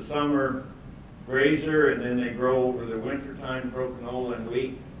 used as a summer grazer, and then they grow over the winter time, grow canola and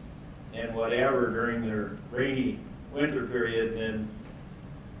wheat and whatever during their rainy winter period. And then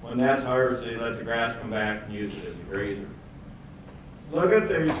when that's harvested, they let the grass come back and use it as a grazer. Look at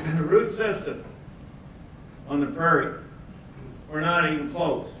the root system on the prairie. We're not even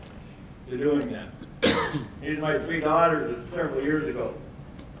close to doing that. These are my 3 daughters several years ago.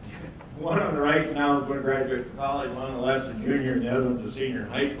 One on the right now is going to graduate from college, one on the left's a junior, and the other one's a senior in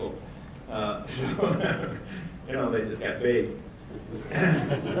high school. You know, they just got big.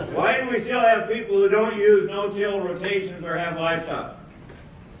 Why do we still have people who don't use no-till rotations or have livestock?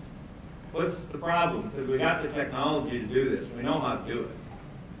 What's the problem? Because we got the technology to do this. We know how to do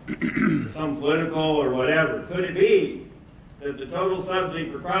it. Some political or whatever. Could it be that the total subsidy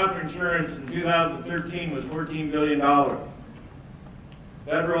for crop insurance in 2013 was $14 billion?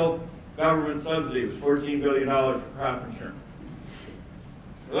 Federal government subsidy was $14 billion for crop insurance.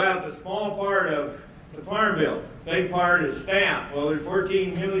 Well, that's a small part of the farm bill. Big part is SNAP. Well, there's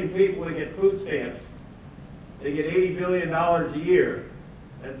 14 million people that get food stamps. They get $80 billion a year.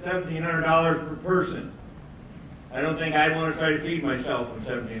 That's $1,700 per person. I don't think I'd want to try to feed myself on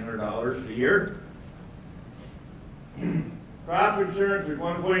 $1,700 a year. Crop insurance, there's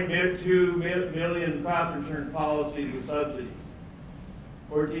 1.2 million crop insurance policies with subsidies.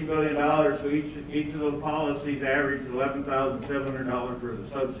 $14 billion, so each of those policies average $11,700 worth of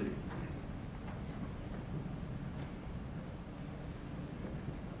subsidy.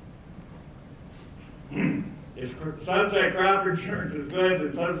 If subsidized crop insurance is good,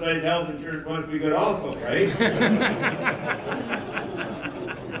 then subsidized health insurance must be good also, right?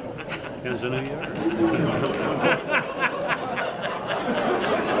 Depends on who you are.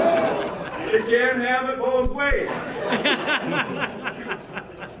 You can't have it both ways.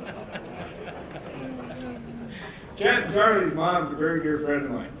 Chet and Charlie's mom's a very dear friend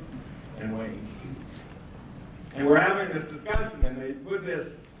of mine, and Wayne. And we're having this discussion, and they put this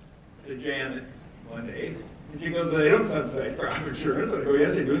to Janet one day. And she goes, well, they don't subsidize crop insurance. I go,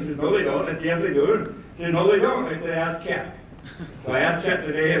 yes, they do. She says, no, they don't. I said, yes, they do. She said, no, they don't. I said, ask Chet. So I asked Chet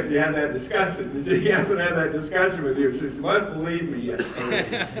today if he had that discussion. He said, he hasn't had that discussion with you. She said, you must believe me, yes.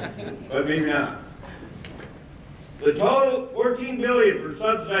 But maybe not. The total, $14 billion for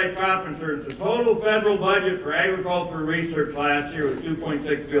subsidized crop insurance. The total federal budget for agricultural research last year was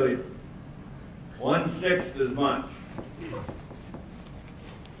 $2.6 billion. 1/6 as much.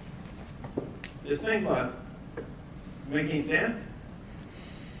 Just think about it. Making sense?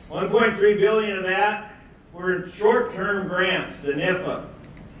 1.3 billion of that were in short-term grants, the NIFA,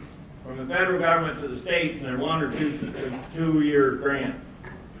 from the federal government to the states, and they're 1 or 2-year grant.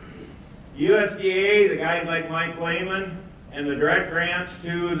 USDA, the guys like Mike Lehman, and the direct grants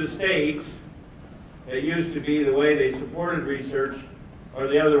to the states, that used to be the way they supported research, are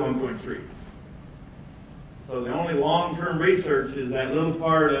the other 1.3. So the only long-term research is that little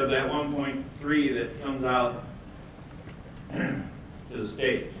part of that 1.3 that comes out to the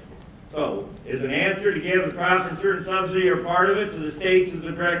states. So, is an answer to give the crop insurance subsidy or part of it to the states as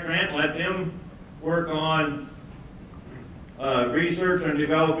a direct grant, let them work on research on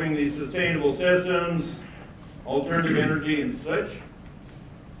developing these sustainable systems, alternative energy and such?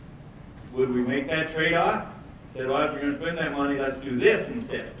 Would we make that trade-off? Say, well, if you're going to spend that money, let's do this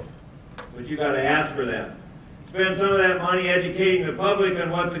instead. But you got to ask for that. Spend some of that money educating the public on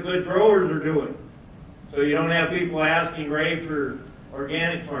what the good growers are doing. So you don't have people asking Ray for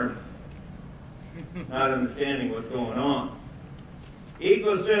organic farming, not understanding what's going on.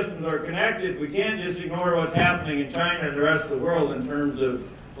 Ecosystems are connected. We can't just ignore what's happening in China and the rest of the world in terms of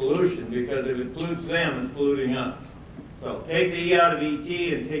pollution, because if it pollutes them, it's polluting us. So take the E out of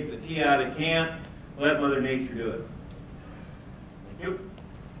ET and take the T out of can't. Let Mother Nature do it. Thank you.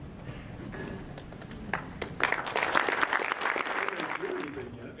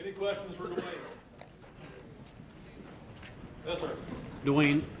 Any questions for Dwayne? Yes, sir.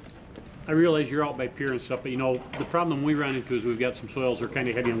 Dwayne, I realize you're out by Pierre and stuff, but you know, the problem we run into is we've got some soils that are kind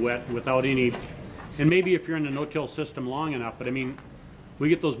of heavy and wet without any, and maybe if you're in the no-till system long enough, but I mean, we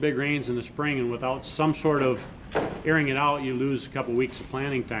get those big rains in the spring, and without some sort of airing it out, you lose a couple weeks of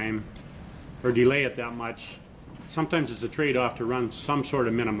planting time or delay it that much. Sometimes it's a trade-off to run some sort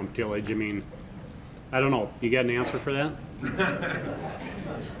of minimum tillage. I mean, I don't know. You got an answer for that?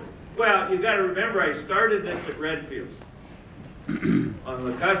 Well, you got to remember, I started this at Redfield on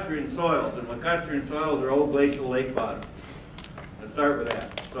lacustrine soils, and lacustrine soils are old glacial lake bottom. Let's start with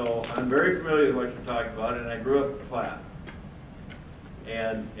that. So I'm very familiar with what you're talking about, and I grew up flat.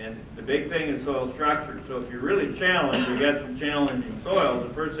 And the big thing is soil structure. So if you're really challenged, you got some challenging soils,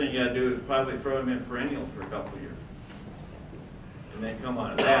 the first thing you got to do is probably throw them in perennials for a couple of years, and then come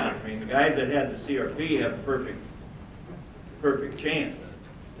on to that. I mean, the guys that had the CRP have a perfect chance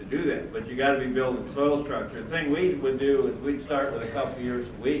to do that, but you got to be building soil structure. The thing we would do is we'd start with a couple of years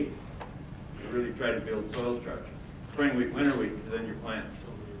a week to really try to build soil structure. Spring week, winter week, and then you're planting.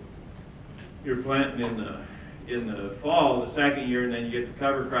 You're planting in the fall, the second year, and then you get the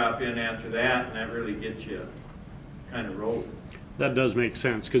cover crop in after that, and that really gets you kind of rolling. That does make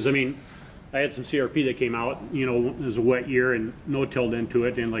sense, because I mean, I had some CRP that came out, you know, it was a wet year and no-tilled into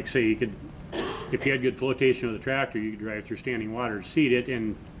it, and like say you could, if you had good flotation of the tractor, you could drive through standing water to seed it,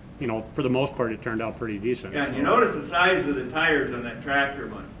 and you know, for the most part, it turned out pretty decent. Yeah, and you notice the size of the tires on that tractor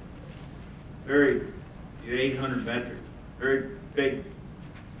one. Very 800 metric, very big,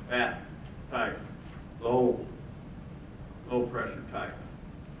 fat tires, low pressure tires.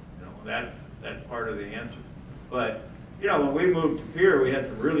 You know, that's part of the answer. But you know, when we moved to Pierre, we had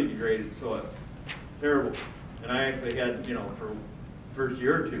some really degraded soil, terrible. And I actually had, you know, for the first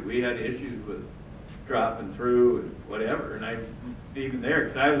year or two, we had issues with dropping through and whatever. And I even there,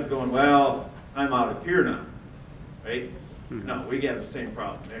 because I was going, well, I'm out of Pierre now, right? No, we have the same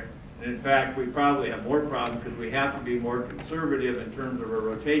problem there. And in fact, we probably have more problems because we have to be more conservative in terms of our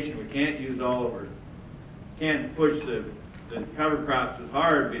rotation. We can't use all of our, can't push the cover crops as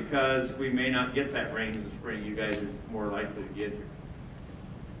hard because we may not get that rain in the spring. You guys are more likely to get here.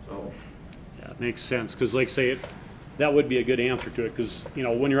 So. Yeah, it makes sense, because like say, that would be a good answer to it, because you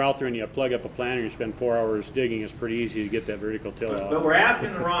know, when you're out there and you plug up a planter, you spend 4 hours digging, it's pretty easy to get that vertical till out. But we're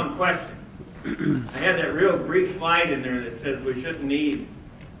asking the wrong question. I had that real brief slide in there that says we shouldn't need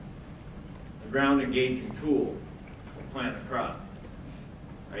a ground engaging tool to plant a crop.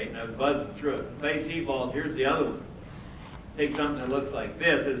 Right? And I was buzzing through it. Clay seed balls, here's the other one. Take something that looks like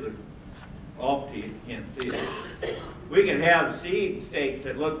this as a golf tee, you can't see it. We can have seed stakes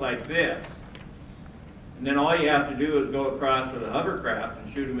that look like this. And then all you have to do is go across with a hovercraft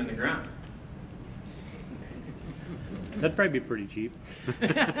and shoot them in the ground. That'd probably be pretty cheap.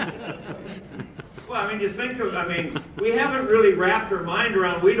 Well, I mean, just think of, I mean, we haven't really wrapped our mind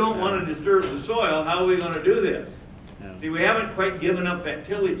around, we don't want to disturb the soil, how are we going to do this? Yeah. See, we haven't quite given up that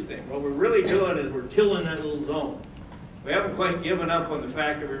tillage thing. What we're really doing is we're tilling that little zone. We haven't quite given up on the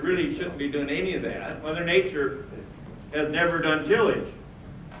fact that we really shouldn't be doing any of that. Mother Nature has never done tillage.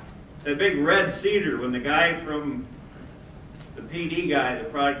 That big red cedar, when the guy from the PD guy, the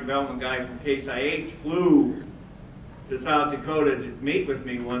product development guy from Case IH, flew to South Dakota to meet with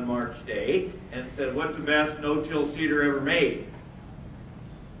me one March day and said, what's the best no-till cedar ever made?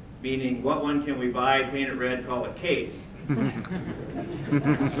 Meaning, what one can we buy, paint it red, call it Case?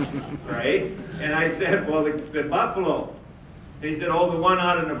 Right? And I said, well, the buffalo. He said, oh, the one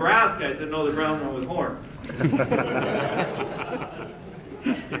out of Nebraska. I said, no, the brown one with horn.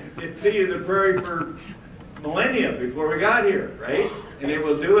 It seeded the prairie for millennia before we got here, right? And they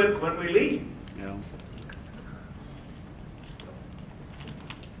will do it when we leave. Yeah.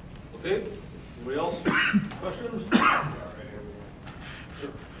 Okay. Anybody else? Questions?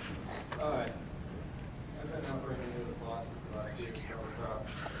 Sure. I've been operating with a philosophy for the last year, cover crop,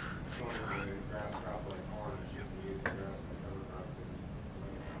 going to the grass crop like corn, and we use the grass and cover crop.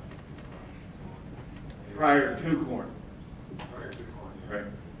 Prior to corn. Prior to corn, yeah. Right.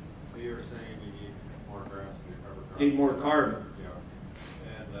 So you were saying you need more grass in your cover crop. Need more carbon.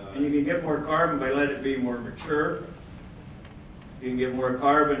 Yeah. And you can get more carbon by letting it be more mature. You can get more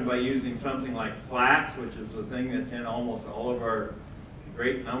carbon by using something like flax, which is the thing that's in almost all of our,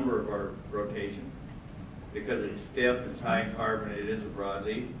 great number of our rotations. Because it's stiff, it's high in carbon, it is a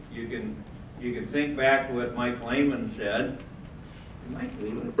broadleaf. You can think back to what Mike Lehman said. Mike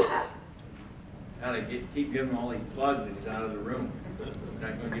Lehman? Gotta keep giving him all these plugs and he's out of the room. He's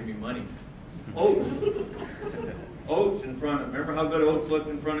not going to give me money. Oats. Oats in front of, remember how good oats look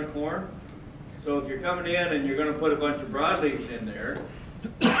in front of corn? So if you're coming in and you're going to put a bunch of broadleaves in there,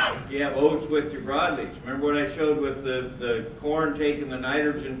 you have oats with your broadleaves. Remember what I showed with the corn taking the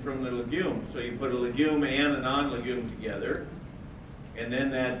nitrogen from the legume. So you put a legume and a non-legume together, and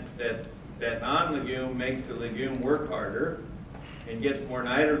then that non-legume makes the legume work harder, and gets more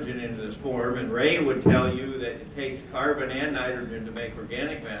nitrogen into this form. And Ray would tell you that it takes carbon and nitrogen to make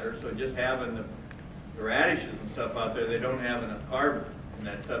organic matter, so just having the radishes and stuff out there, they don't have enough carbon, and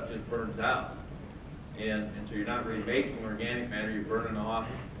that stuff just burns out. And so you're not really making organic matter, you're burning off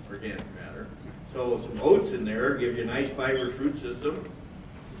organic matter. So some oats in there give you a nice fibrous root system.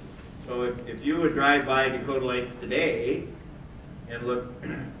 So if you would drive by Dakota Lakes today and look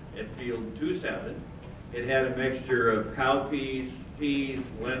at field 2-7, it had a mixture of cowpeas, peas,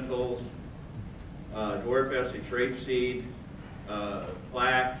 lentils, dwarf Essex rapeseed,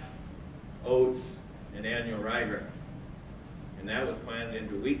 flax, oats, and annual ryegrass. And that was planted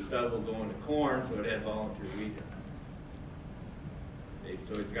into wheat stubble going to corn, so it had volunteer wheat in it.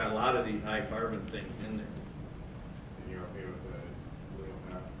 So it's got a lot of these high carbon things in there. And you're okay with the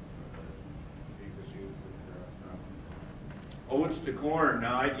map, disease issues with grass crops? Oats to corn.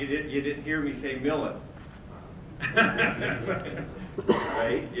 Now, you didn't hear me say millet.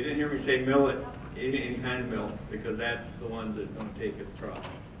 Right? You didn't hear me say millet, any kind of millet, because that's the ones that don't take a trough.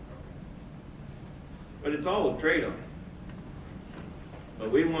 But it's all a trade-off. But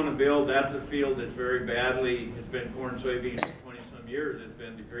we want to build, that's a field that's very badly, it's been corn, soybeans for 20-some years, it's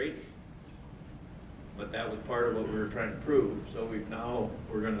been degraded. But that was part of what we were trying to prove. So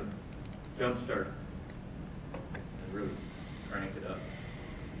we're going to jumpstart and really crank it up.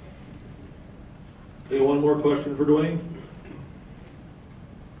 Okay, one more question for Dwayne?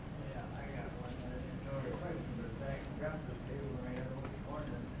 Yeah, I got one. I didn't know your question, but back got this table when I had a little corner,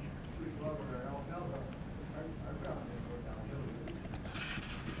 sweet clover and alfalfa. Our ground didn't go down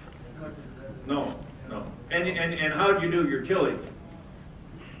as much as that. No. And how'd you do your tillage?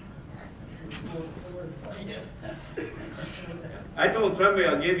 I told somebody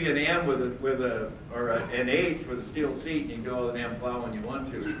I'll give you an M or an H with a steel seat, and you can go with an M plow when you want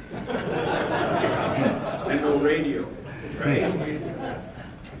to. And no radio, right?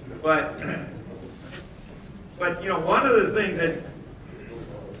 But you know, one of the things that,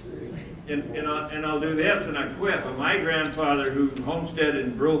 and I'll do this and I quit, but my grandfather who homesteaded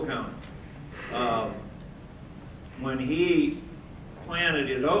in Brule County, when he planted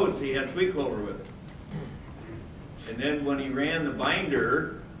his oats, he had sweet clover with it. And then when he ran the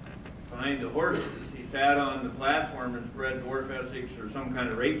binder behind the horses, he sat on the platform and spread dwarf Essex or some kind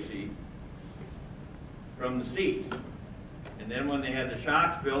of rapeseed from the seat. And then when they had the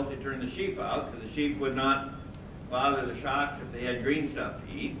shocks built, they turned the sheep out, because the sheep would not bother the shocks if they had green stuff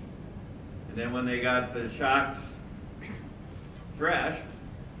to eat. And then when they got the shocks threshed,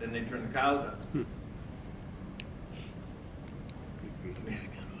 then they turned the cows out.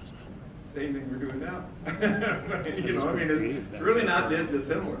 Same thing we're doing now. You know, I mean, it's really not that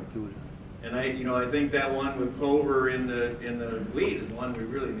dissimilar. And I think that one with clover in the wheat is one we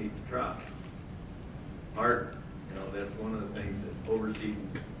really need to try. Art, that's one of the things that overseeding,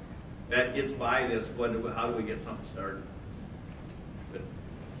 that gets by this. How do we get something started?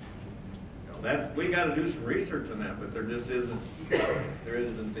 But we got to do some research on that. But there isn't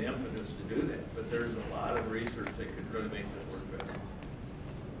the impetus to do that. But there's a lot of research that could really make this